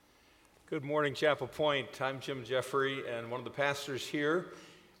Good morning, Chapel Point. I'm Jim Jeffrey and one of the pastors here.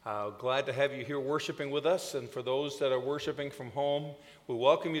 Glad to have you here worshiping with us. And for those that are worshiping from home, we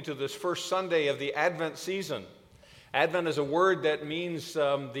welcome you to this first Sunday of the Advent season. Advent is a word that means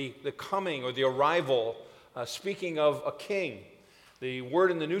the coming or the arrival, speaking of a king. The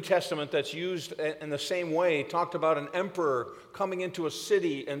word in the New Testament that's used in the same way talked about an emperor coming into a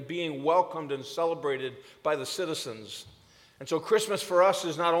city and being welcomed and celebrated by the citizens. And so Christmas for us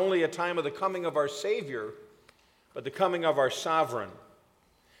is not only a time of the coming of our Savior, but the coming of our sovereign.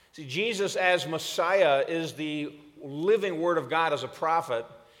 See, Jesus as Messiah is the living Word of God as a prophet.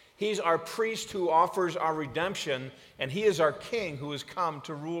 He's our priest who offers our redemption, and He is our King who has come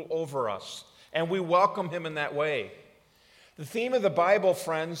to rule over us. And we welcome Him in that way. The theme of the Bible,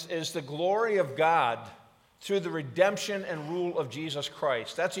 friends, is the glory of God through the redemption and rule of Jesus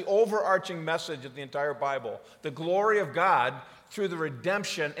Christ. That's the overarching message of the entire Bible. The glory of God through the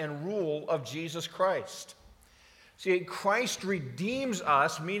redemption and rule of Jesus Christ. See, Christ redeems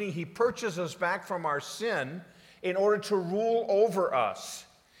us, meaning He purchases us back from our sin in order to rule over us.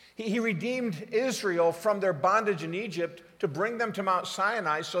 He redeemed Israel from their bondage in Egypt to bring them to Mount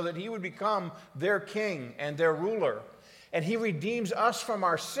Sinai so that He would become their king and their ruler. And He redeems us from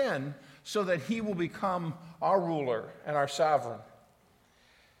our sin so that He will become our ruler and our sovereign.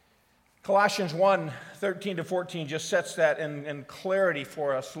 Colossians 1:13-14 just sets that in clarity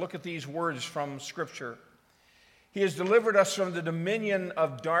for us. Look at these words from Scripture. He has delivered us from the dominion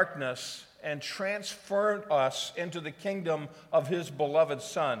of darkness and transferred us into the kingdom of His beloved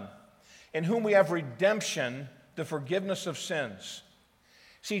Son, in whom we have redemption, the forgiveness of sins.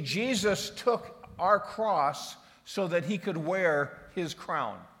 See, Jesus took our cross so that He could wear His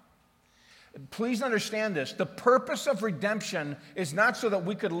crown. Please understand this. The purpose of redemption is not so that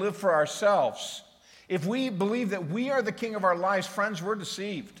we could live for ourselves. If we believe that we are the king of our lives, friends, we're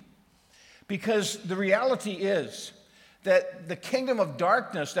deceived. Because the reality is that the kingdom of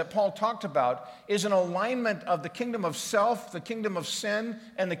darkness that Paul talked about is an alignment of the kingdom of self, the kingdom of sin,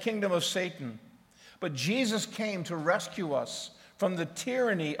 and the kingdom of Satan. But Jesus came to rescue us from the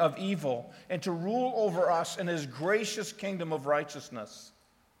tyranny of evil and to rule over us in His gracious kingdom of righteousness.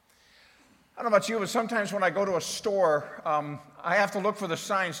 I don't know about you, but sometimes when I go to a store, I have to look for the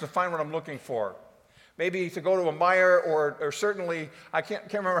signs to find what I'm looking for. Maybe to go to a Meijer or certainly, I can't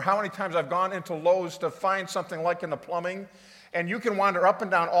remember how many times I've gone into Lowe's to find something like in the plumbing. And you can wander up and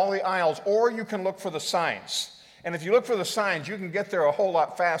down all the aisles, or you can look for the signs. And if you look for the signs, you can get there a whole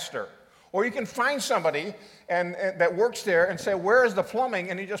lot faster. Or you can find somebody and that works there and say, "Where is the plumbing?"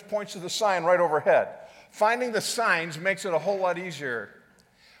 And he just points to the sign right overhead. Finding the signs makes it a whole lot easier.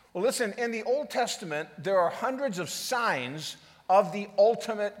 Well, listen, in the Old Testament, there are hundreds of signs of the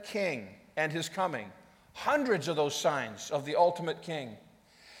ultimate king and his coming. Hundreds of those signs of the ultimate king.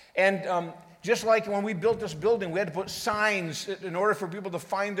 And just like when we built this building, we had to put signs in order for people to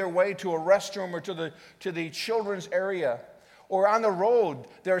find their way to a restroom or to the children's area. Or on the road,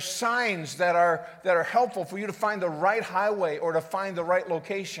 there are signs that are helpful for you to find the right highway or to find the right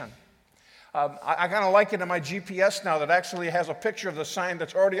location. I kind of like it in my GPS now that actually has a picture of the sign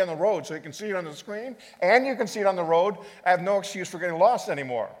that's already on the road, so you can see it on the screen and you can see it on the road. I have no excuse for getting lost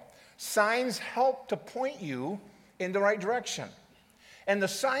anymore. Signs help to point you in the right direction. And the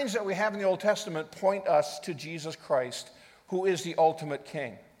signs that we have in the Old Testament point us to Jesus Christ, who is the ultimate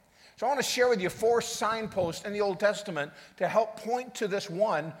king. So I want to share with you 4 signposts in the Old Testament to help point to this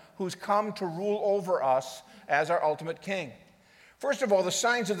one who's come to rule over us as our ultimate king. First of all, the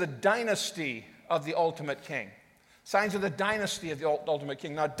signs of the dynasty of the ultimate king. Signs of the dynasty of the ultimate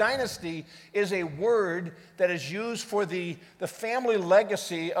king. Now, dynasty is a word that is used for the family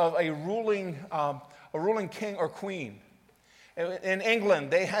legacy of a ruling king or queen. In England,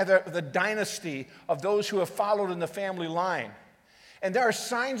 they have the dynasty of those who have followed in the family line. And there are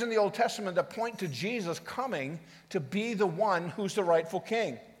signs in the Old Testament that point to Jesus coming to be the one who's the rightful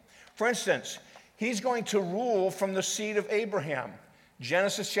king. For instance, He's going to rule from the seed of Abraham.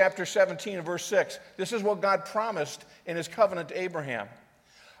 Genesis chapter 17 and verse 6. This is what God promised in His covenant to Abraham.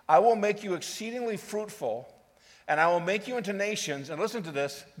 "I will make you exceedingly fruitful, and I will make you into nations." And listen to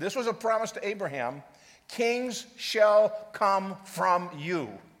this. This was a promise to Abraham. "Kings shall come from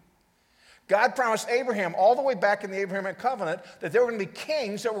you." God promised Abraham all the way back in the Abrahamic covenant that there were going to be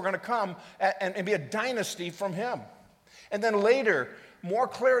kings that were going to come and be a dynasty from him. And then later, more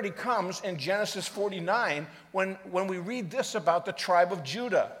clarity comes in Genesis 49 when we read this about the tribe of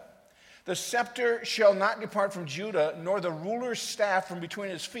Judah. "The scepter shall not depart from Judah, nor the ruler's staff from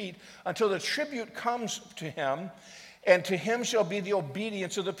between his feet, until the tribute comes to him, and to him shall be the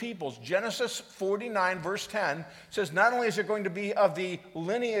obedience of the peoples. Genesis 49, verse 10 says not only is it going to be of the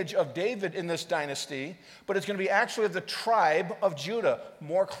lineage of David in this dynasty, but it's going to be actually of the tribe of Judah.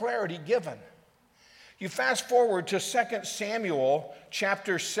 More clarity given. You fast forward to 2 Samuel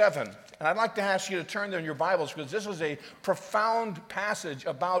chapter 7, and I'd like to ask you to turn there in your Bibles because this is a profound passage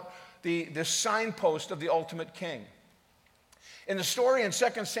about the signpost of the ultimate king. In the story in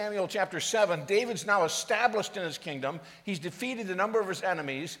 2 Samuel chapter 7, David's now established in his kingdom. He's defeated a number of his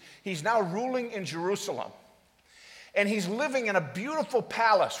enemies. He's now ruling in Jerusalem. And he's living in a beautiful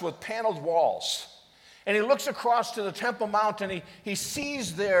palace with paneled walls. And he looks across to the Temple Mount and he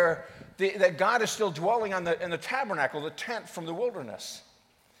sees there that God is still dwelling in the tabernacle, the tent from the wilderness.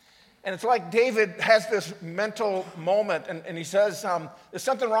 And it's like David has this mental moment and he says, there's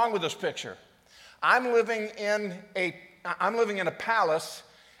something wrong with this picture. I'm living in a palace,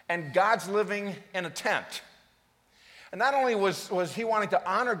 and God's living in a tent. And not only was he wanting to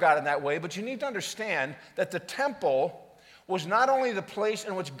honor God in that way, but you need to understand that the temple was not only the place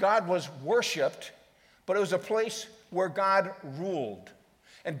in which God was worshiped, but it was a place where God ruled.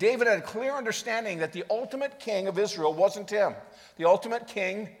 And David had a clear understanding that the ultimate king of Israel wasn't him. The ultimate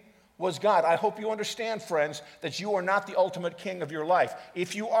king was God. I hope you understand, friends, that you are not the ultimate king of your life.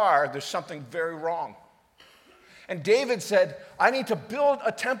 If you are, there's something very wrong. And David said, I need to build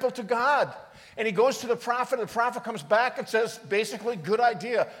a temple to God. And he goes to the prophet, and the prophet comes back and says, basically, good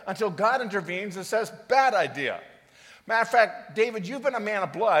idea, until God intervenes and says, bad idea. Matter of fact, David, you've been a man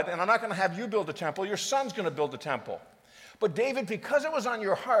of blood, and I'm not going to have you build a temple. Your son's going to build the temple. But David, because it was on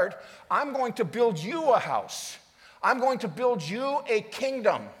your heart, I'm going to build you a house. I'm going to build you a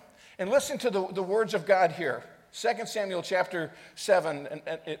kingdom. And listen to the words of God here. 2 Samuel chapter 7,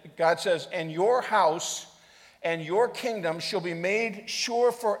 God says, and your house and your kingdom shall be made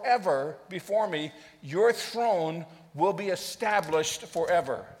sure forever before me. Your throne will be established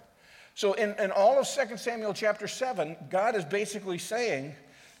forever. So in all of 2 Samuel chapter 7, God is basically saying,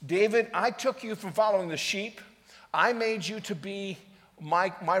 David, I took you from following the sheep. I made you to be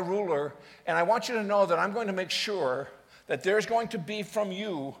my ruler, and I want you to know that I'm going to make sure that there's going to be from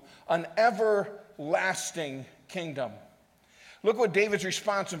you an everlasting kingdom. Look what David's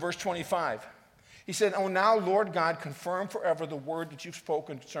response in verse 25. He said, oh, now, Lord God, confirm forever the word that you've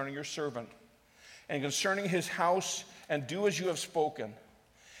spoken concerning your servant and concerning his house, and do as you have spoken.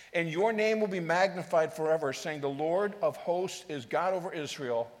 And your name will be magnified forever, saying, the Lord of hosts is God over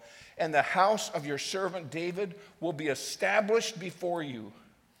Israel, and the house of your servant David will be established before you.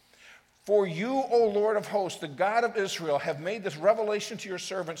 For you, O Lord of hosts, the God of Israel, have made this revelation to your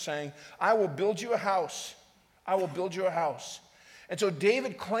servant, saying, I will build you a house. I will build you a house. And so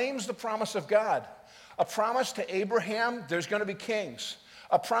David claims the promise of God. A promise to Abraham, there's going to be kings.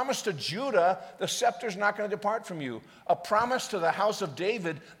 A promise to Judah, the scepter's not going to depart from you. A promise to the house of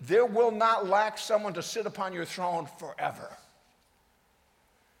David, there will not lack someone to sit upon your throne forever.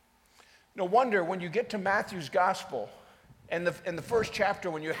 No wonder when you get to Matthew's gospel, in the first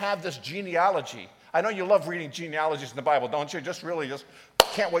chapter, when you have this genealogy, I know you love reading genealogies in the Bible, don't you? Just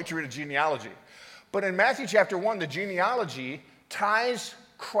can't wait to read a genealogy. But in Matthew chapter 1, the genealogy ties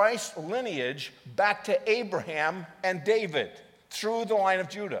Christ's lineage back to Abraham and David through the line of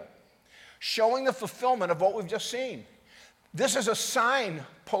Judah, showing the fulfillment of what we've just seen. This is a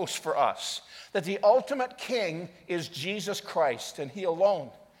signpost for us that the ultimate king is Jesus Christ, and he alone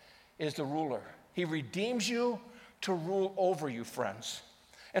is the ruler. He redeems you to rule over you, friends.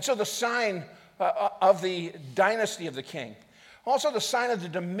 And so the sign of the dynasty of the king, also the sign of the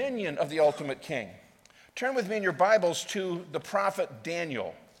dominion of the ultimate king. Turn with me in your Bibles to the prophet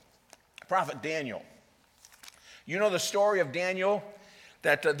Daniel. Prophet Daniel. You know the story of Daniel,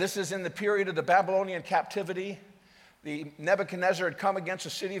 that this is in the period of the Babylonian captivity. Nebuchadnezzar had come against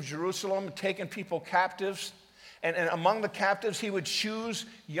the city of Jerusalem, taken people captives. And among the captives, he would choose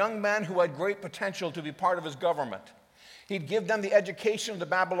young men who had great potential to be part of his government. He'd give them the education of the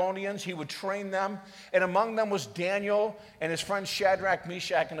Babylonians. He would train them. And among them was Daniel and his friends Shadrach,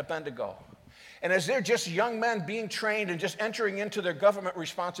 Meshach, and Abednego. And as they're just young men being trained and just entering into their government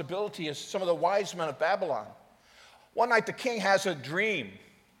responsibility as some of the wise men of Babylon, one night the king has a dream.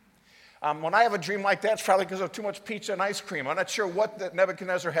 When I have a dream like that, it's probably because of too much pizza and ice cream. I'm not sure what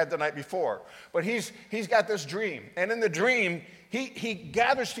Nebuchadnezzar had the night before. But he's got this dream. And in the dream, he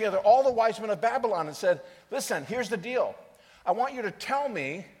gathers together all the wise men of Babylon and said, listen, here's the deal. I want you to tell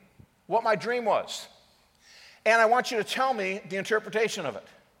me what my dream was. And I want you to tell me the interpretation of it.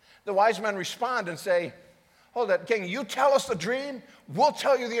 The wise men respond and say, hold that, king, you tell us the dream, we'll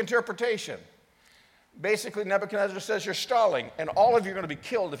tell you the interpretation. Basically, Nebuchadnezzar says, you're stalling, and all of you are going to be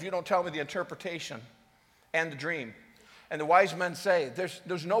killed if you don't tell me the interpretation and the dream. And the wise men say,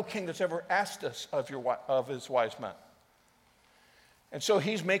 there's no king that's ever asked us of his wise men. And so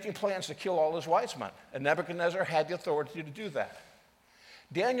he's making plans to kill all his wise men. And Nebuchadnezzar had the authority to do that.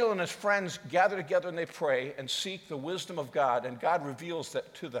 Daniel and his friends gather together and they pray and seek the wisdom of God, and God reveals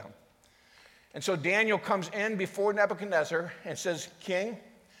that to them. And so Daniel comes in before Nebuchadnezzar and says, King,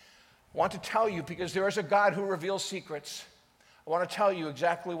 I want to tell you, because there is a God who reveals secrets, I want to tell you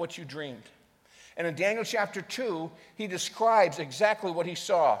exactly what you dreamed. And in Daniel chapter 2, he describes exactly what he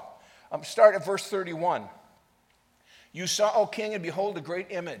saw. Start at verse 31. You saw, O king, and behold, a great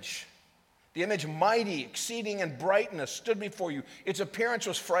image. The image, mighty, exceeding in brightness, stood before you. Its appearance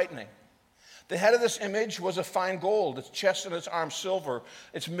was frightening. The head of this image was of fine gold, its chest and its arms silver,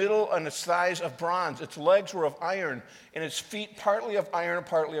 its middle and its thighs of bronze, its legs were of iron, and its feet partly of iron and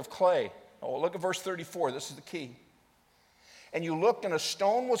partly of clay. Oh, look at verse 34. This is the key. And you looked, and a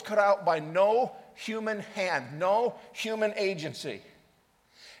stone was cut out by no human hand, no human agency.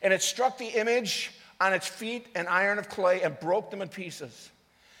 And it struck the image on its feet and iron of clay and broke them in pieces.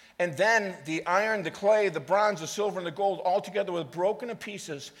 And then the iron, the clay, the bronze, the silver, and the gold all together were broken in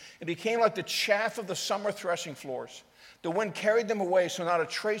pieces. It became like the chaff of the summer threshing floors. The wind carried them away, so not a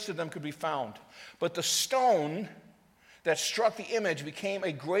trace of them could be found. But the stone that struck the image became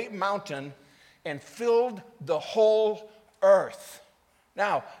a great mountain and filled the whole earth.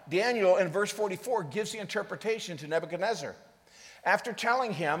 Now, Daniel in verse 44 gives the interpretation to Nebuchadnezzar. After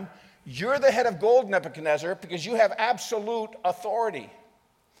telling him, you're the head of gold, Nebuchadnezzar, because you have absolute authority.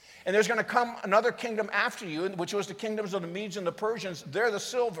 And there's going to come another kingdom after you, which was the kingdoms of the Medes and the Persians. They're the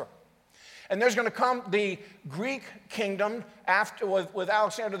silver. And there's going to come the Greek kingdom after with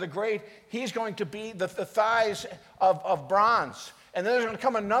Alexander the Great. He's going to be the thighs of bronze. And then there's going to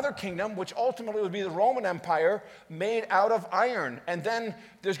come another kingdom, which ultimately would be the Roman Empire, made out of iron. And then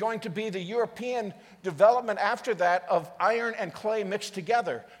there's going to be the European development after that of iron and clay mixed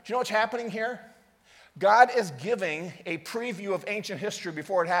together. Do you know what's happening here? God is giving a preview of ancient history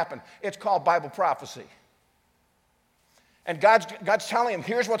before it happened. It's called Bible prophecy. And God's telling him,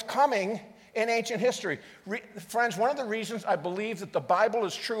 here's what's coming in ancient history. Friends, one of the reasons I believe that the Bible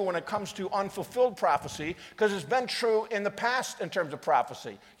is true when it comes to unfulfilled prophecy, because it's been true in the past in terms of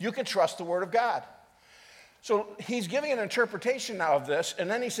prophecy. You can trust the Word of God. So he's giving an interpretation now of this, and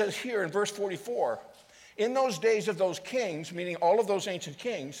then he says here in verse 44, in those days of those kings, meaning all of those ancient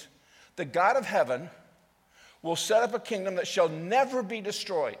kings, the God of heaven will set up a kingdom that shall never be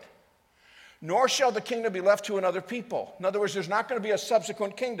destroyed, nor shall the kingdom be left to another people. In other words, there's not going to be a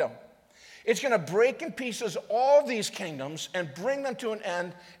subsequent kingdom. It's going to break in pieces all these kingdoms and bring them to an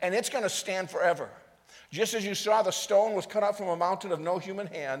end, and it's going to stand forever. Just as you saw, the stone was cut out from a mountain of no human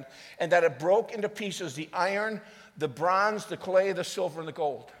hand, and that it broke into pieces the iron, the bronze, the clay, the silver, and the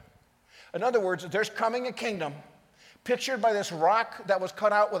gold. In other words, there's coming a kingdom pictured by this rock that was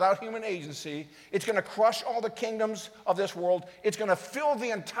cut out without human agency. It's going to crush all the kingdoms of this world. It's going to fill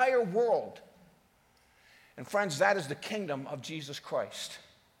the entire world. And friends, that is the kingdom of Jesus Christ.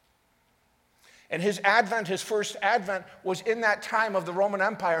 And his advent, his first advent, was in that time of the Roman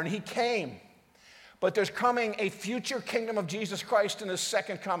Empire, and he came. But there's coming a future kingdom of Jesus Christ in his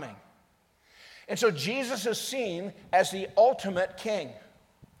second coming. And so Jesus is seen as the ultimate king.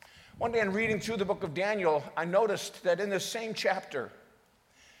 One day in reading through the book of Daniel, I noticed that in this same chapter,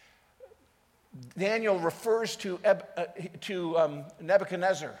 Daniel refers to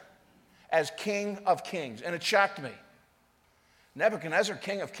Nebuchadnezzar as King of Kings, and it shocked me. Nebuchadnezzar,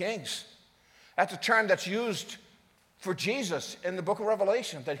 King of Kings. That's a term that's used for Jesus in the book of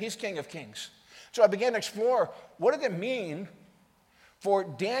Revelation, that he's King of Kings. So I began to explore, what did it mean for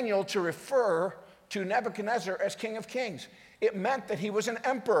Daniel to refer to Nebuchadnezzar as King of Kings? It meant that he was an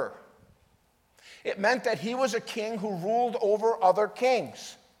emperor. It meant that he was a king who ruled over other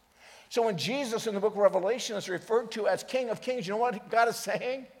kings. So when Jesus in the book of Revelation is referred to as King of Kings, you know what God is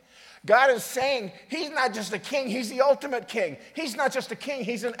saying? God is saying he's not just a king, he's the ultimate king. He's not just a king,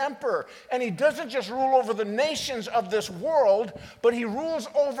 he's an emperor. And he doesn't just rule over the nations of this world, but he rules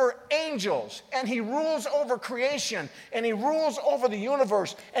over angels, and he rules over creation, and he rules over the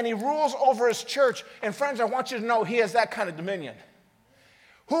universe, and he rules over his church. And friends, I want you to know he has that kind of dominion.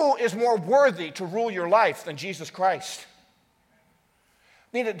 Who is more worthy to rule your life than Jesus Christ?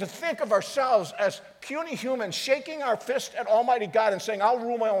 Needed to think of ourselves as puny humans shaking our fist at Almighty God and saying, I'll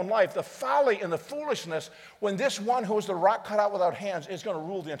rule my own life. The folly and the foolishness when this one who is the rock cut out without hands is going to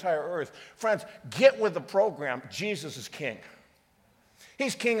rule the entire earth. Friends, get with the program. Jesus is king.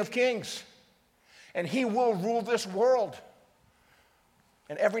 He's King of Kings. And he will rule this world.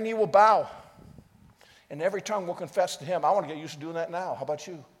 And every knee will bow. And every tongue will confess to him. I want to get used to doing that now. How about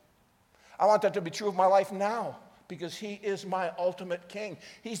you? I want that to be true of my life now. because he is my ultimate king.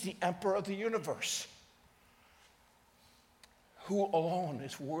 He's the emperor of the universe. Who alone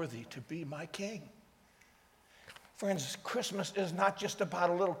is worthy to be my king? Friends, Christmas is not just about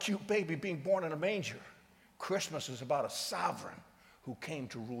a little cute baby being born in a manger. Christmas is about a sovereign who came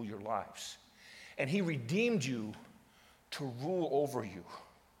to rule your lives. And he redeemed you to rule over you.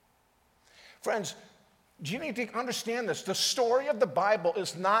 Friends, you need to understand this. The story of the Bible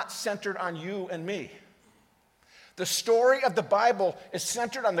is not centered on you and me. The story of the Bible is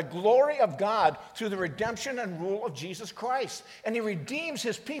centered on the glory of God through the redemption and rule of Jesus Christ. And he redeems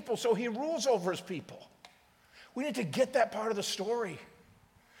his people, so he rules over his people. We need to get that part of the story.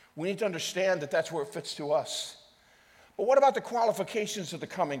 We need to understand that that's where it fits to us. But what about the qualifications of the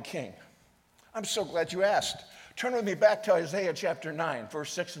coming king? I'm so glad you asked. Turn with me back to Isaiah chapter 9,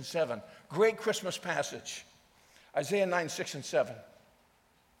 verse 6 and 7. Great Christmas passage. Isaiah 9, 6 and 7.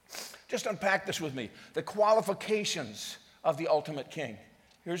 Just unpack this with me. The qualifications of the ultimate king.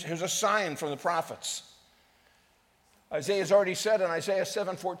 Here's a sign from the prophets. Isaiah's already said in Isaiah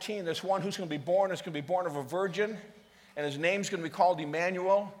 7:14, this one who's going to be born is going to be born of a virgin, and his name's going to be called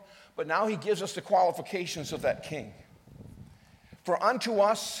Emmanuel. But now he gives us the qualifications of that king. For unto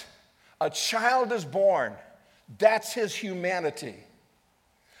us a child is born. That's his humanity.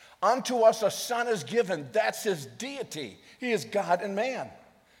 Unto us a son is given. That's his deity. He is God and man.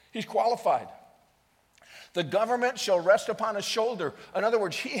 He's qualified. The government shall rest upon his shoulder. In other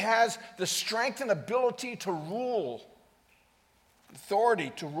words, he has the strength and ability to rule,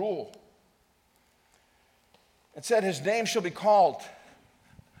 authority to rule. It said his name shall be called.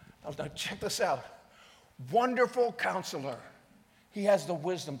 Now check this out. Wonderful Counselor. He has the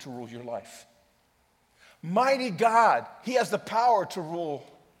wisdom to rule your life. Mighty God. He has the power to rule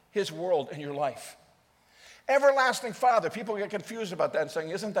his world and your life. Everlasting Father. People get confused about that and saying,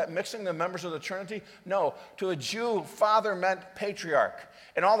 isn't that mixing the members of the Trinity? No. To a Jew, father meant patriarch.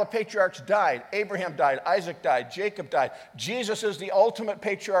 And all the patriarchs died. Abraham died. Isaac died. Jacob died. Jesus is the ultimate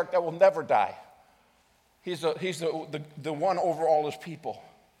patriarch that will never die. He's the one over all his people.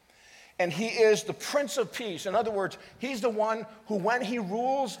 And he is the Prince of Peace. In other words, he's the one who, when he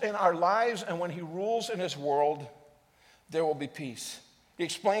rules in our lives and when he rules in his world, there will be peace. He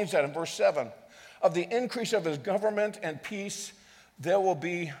explains that in verse 7. Of the increase of his government and peace, there will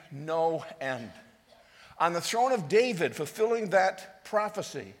be no end. On the throne of David, fulfilling that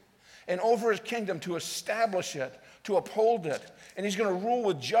prophecy, and over his kingdom to establish it, to uphold it. And he's going to rule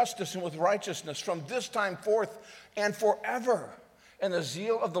with justice and with righteousness from this time forth and forever. And the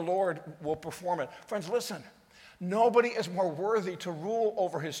zeal of the Lord will perform it. Friends, listen. Nobody is more worthy to rule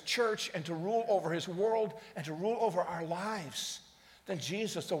over his church and to rule over his world and to rule over our lives than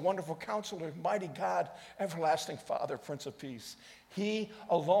Jesus, the wonderful Counselor, mighty God, everlasting Father, Prince of Peace. He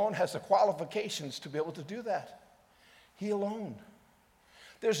alone has the qualifications to be able to do that. He alone.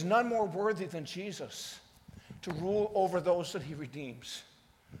 There's none more worthy than Jesus to rule over those that he redeems.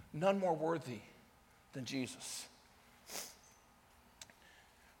 None more worthy than Jesus.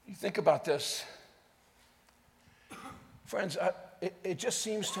 You think about this. Friends, it just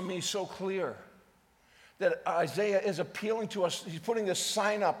seems to me so clear that Isaiah is appealing to us. He's putting this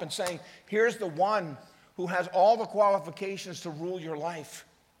sign up and saying, here's the one who has all the qualifications to rule your life.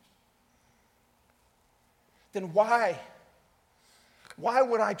 Then why? Why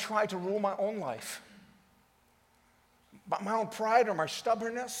would I try to rule my own life? My own pride or my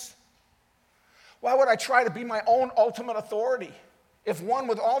stubbornness? Why would I try to be my own ultimate authority? If one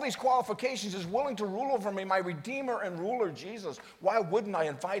with all these qualifications is willing to rule over me, my Redeemer and ruler, Jesus, why wouldn't I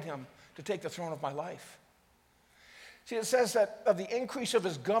invite him to take the throne of my life? See, it says that of the increase of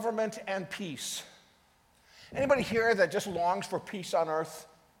his government and peace. Anybody here that just longs for peace on earth?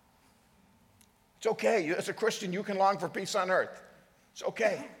 It's okay. As a Christian, you can long for peace on earth. It's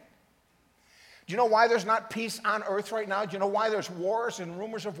okay. Do you know why there's not peace on earth right now? Do you know why there's wars and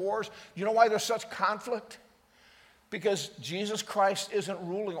rumors of wars? Do you know why there's such conflict? Because Jesus Christ isn't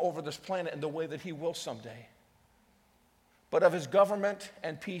ruling over this planet in the way that he will someday. But of his government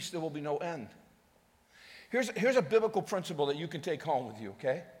and peace, there will be no end. Here's a biblical principle that you can take home with you,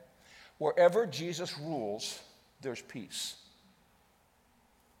 okay? Wherever Jesus rules, there's peace.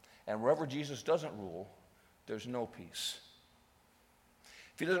 And wherever Jesus doesn't rule, there's no peace.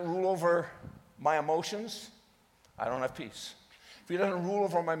 If he doesn't rule over my emotions, I don't have peace. If he doesn't rule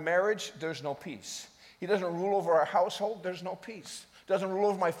over my marriage, there's no peace. He doesn't rule over our household, there's no peace. doesn't rule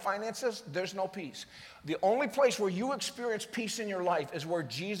over my finances, there's no peace. The only place where you experience peace in your life is where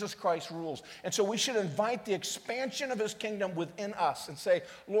Jesus Christ rules. And so we should invite the expansion of his kingdom within us and say,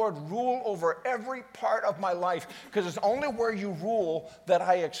 Lord, rule over every part of my life, because it's only where you rule that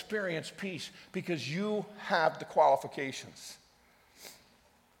I experience peace, because you have the qualifications.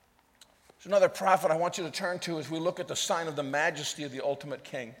 There's another prophet I want you to turn to as we look at the sign of the majesty of the ultimate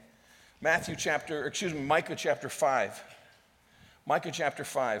king. Micah chapter 5. Micah chapter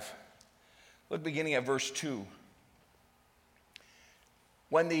 5. Look beginning at verse 2.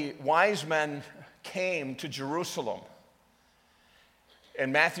 When the wise men came to Jerusalem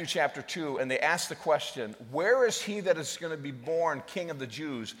in Matthew chapter 2, and they asked the question, where is he that is going to be born king of the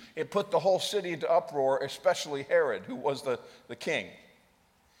Jews? It put the whole city into uproar, especially Herod, who was the king.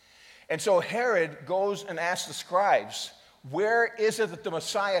 And so Herod goes and asks the scribes, where is it that the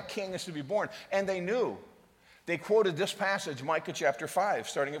Messiah king is to be born? And they knew. They quoted this passage, Micah chapter 5,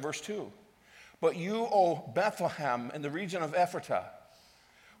 starting at verse 2. But you, O Bethlehem, in the region of Ephratah,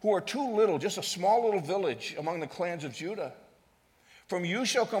 who are too little, just a small little village among the clans of Judah, from you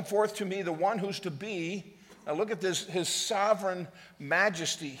shall come forth to me the one who's to be, now look at this, his sovereign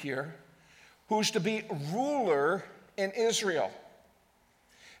majesty here, who's to be ruler in Israel.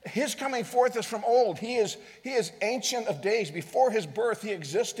 His coming forth is from old. He is ancient of days. Before his birth, he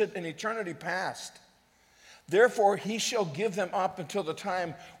existed in eternity past. Therefore, he shall give them up until the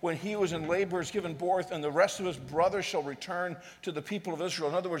time when he was in labor is given forth, and the rest of his brothers shall return to the people of Israel.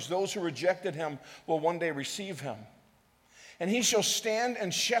 In other words, those who rejected him will one day receive him. And he shall stand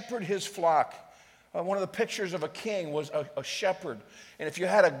and shepherd his flock. One of the pictures of a king was a shepherd. And if you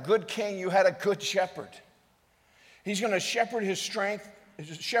had a good king, you had a good shepherd. He's going to shepherd his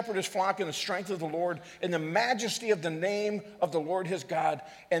flock in the strength of the Lord, in the majesty of the name of the Lord his God,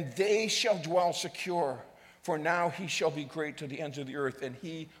 and they shall dwell secure. For now he shall be great to the ends of the earth, and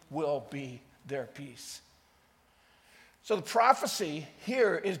he will be their peace. So the prophecy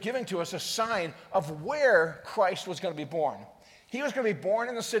here is giving to us a sign of where Christ was going to be born. He was going to be born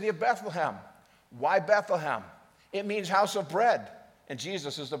in the city of Bethlehem. Why Bethlehem? It means house of bread, and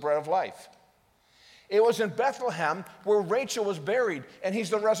Jesus is the bread of life. It was in Bethlehem where Rachel was buried, and he's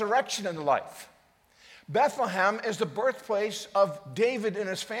the resurrection and the life. Bethlehem is the birthplace of David and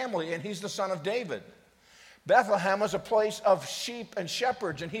his family, and he's the son of David. Bethlehem is a place of sheep and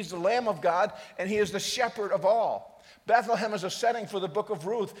shepherds, and he's the Lamb of God, and he is the shepherd of all. Bethlehem is a setting for the book of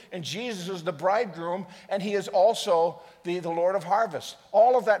Ruth, and Jesus is the bridegroom, and he is also the Lord of harvest.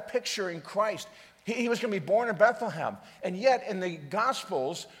 All of that picturing Christ. He was going to be born in Bethlehem. And yet in the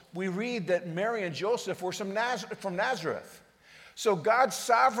Gospels, we read that Mary and Joseph were from Nazareth. So God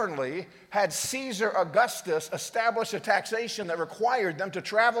sovereignly had Caesar Augustus establish a taxation that required them to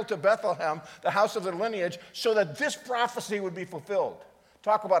travel to Bethlehem, the house of their lineage, so that this prophecy would be fulfilled.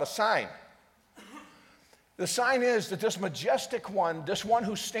 Talk about a sign. The sign is that this majestic one, this one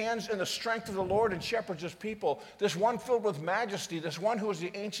who stands in the strength of the Lord and shepherds his people, this one filled with majesty, this one who is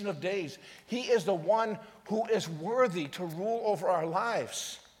the Ancient of Days, he is the one who is worthy to rule over our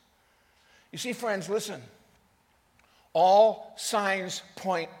lives. You see, friends, listen. All signs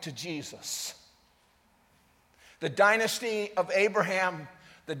point to Jesus. The dynasty of Abraham,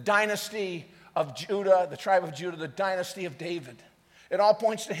 the dynasty of Judah, the tribe of Judah, the dynasty of David. It all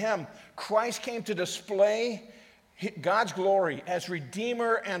points to him. Christ came to display God's glory as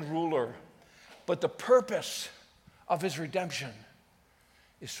Redeemer and ruler. But the purpose of his redemption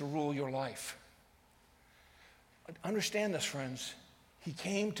is to rule your life. Understand this, friends. He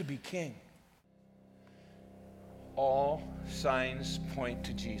came to be king. All signs point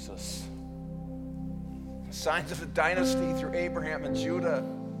to Jesus. The signs of the dynasty through Abraham and Judah,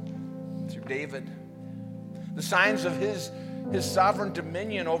 through David. The signs of his sovereign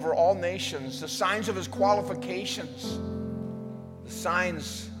dominion over all nations. The signs of his qualifications. The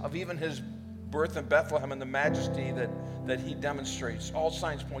signs of even his birth in Bethlehem and the majesty that he demonstrates. All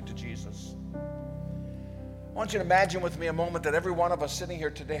signs point to Jesus. I want you to imagine with me a moment that every one of us sitting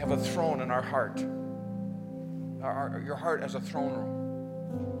here today have a throne in our heart. Your heart as a throne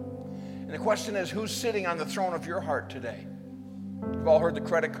room. And the question is, who's sitting on the throne of your heart today? You've all heard the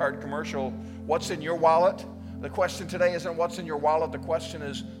credit card commercial, what's in your wallet? The question today isn't what's in your wallet. The question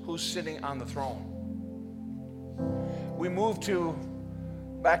is, who's sitting on the throne? We moved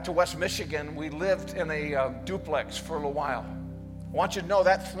back to West Michigan. We lived in a duplex for a little while. I want you to know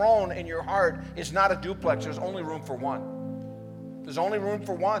that throne in your heart is not a duplex. There's only room for one. There's only room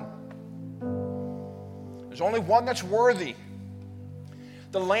for one. There's only one that's worthy.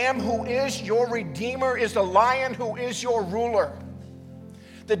 The Lamb who is your Redeemer is the Lion who is your ruler.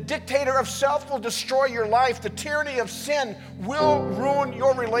 The dictator of self will destroy your life. The tyranny of sin will ruin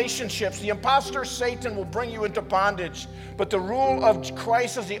your relationships. The imposter Satan will bring you into bondage. But the rule of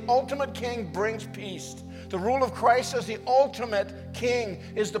Christ as the ultimate king brings peace. The rule of Christ as the ultimate king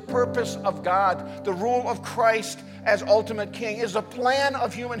is the purpose of God. The rule of Christ as ultimate king is the plan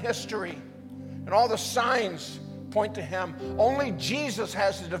of human history. And all the signs point to him. Only Jesus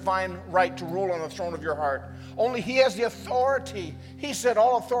has the divine right to rule on the throne of your heart. Only he has the authority. He said,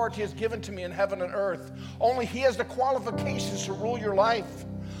 all authority is given to me in heaven and earth. Only he has the qualifications to rule your life.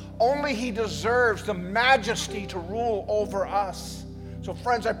 Only he deserves the majesty to rule over us. So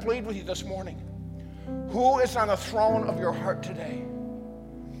friends, I plead with you this morning. Who is on the throne of your heart today?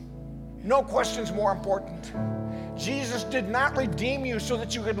 No question's more important. Jesus did not redeem you so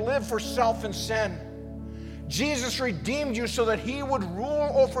that you could live for self and sin. Jesus redeemed you so that he would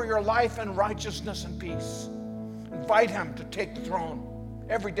rule over your life in righteousness and peace. Invite him to take the throne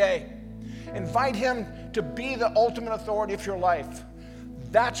every day. Invite him to be the ultimate authority of your life.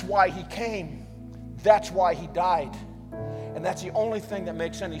 That's why he came. That's why he died. And that's the only thing that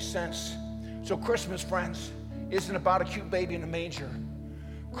makes any sense. So Christmas, friends, isn't about a cute baby in a manger.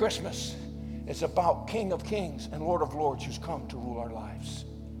 Christmas is about King of Kings and Lord of Lords who's come to rule our lives.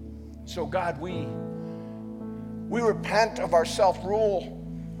 So God, we repent of our self-rule.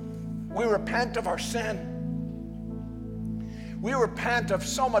 We repent of our sin. We repent of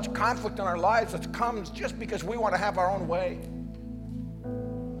so much conflict in our lives that comes just because we want to have our own way.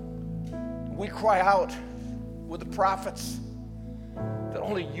 We cry out with the prophets that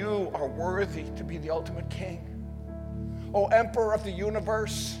only you are worthy to be the ultimate king. O Emperor of the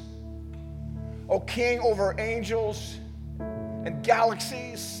universe, O King over angels and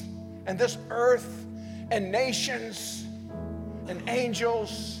galaxies and this earth and nations and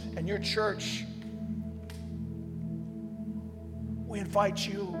angels and your church, we invite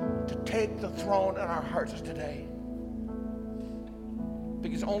you to take the throne in our hearts today,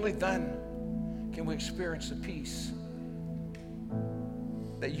 because only then can we experience the peace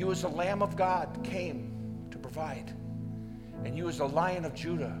that you as the Lamb of God came to provide, and you as the Lion of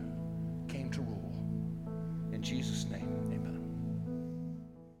Judah came to rule. In Jesus' name.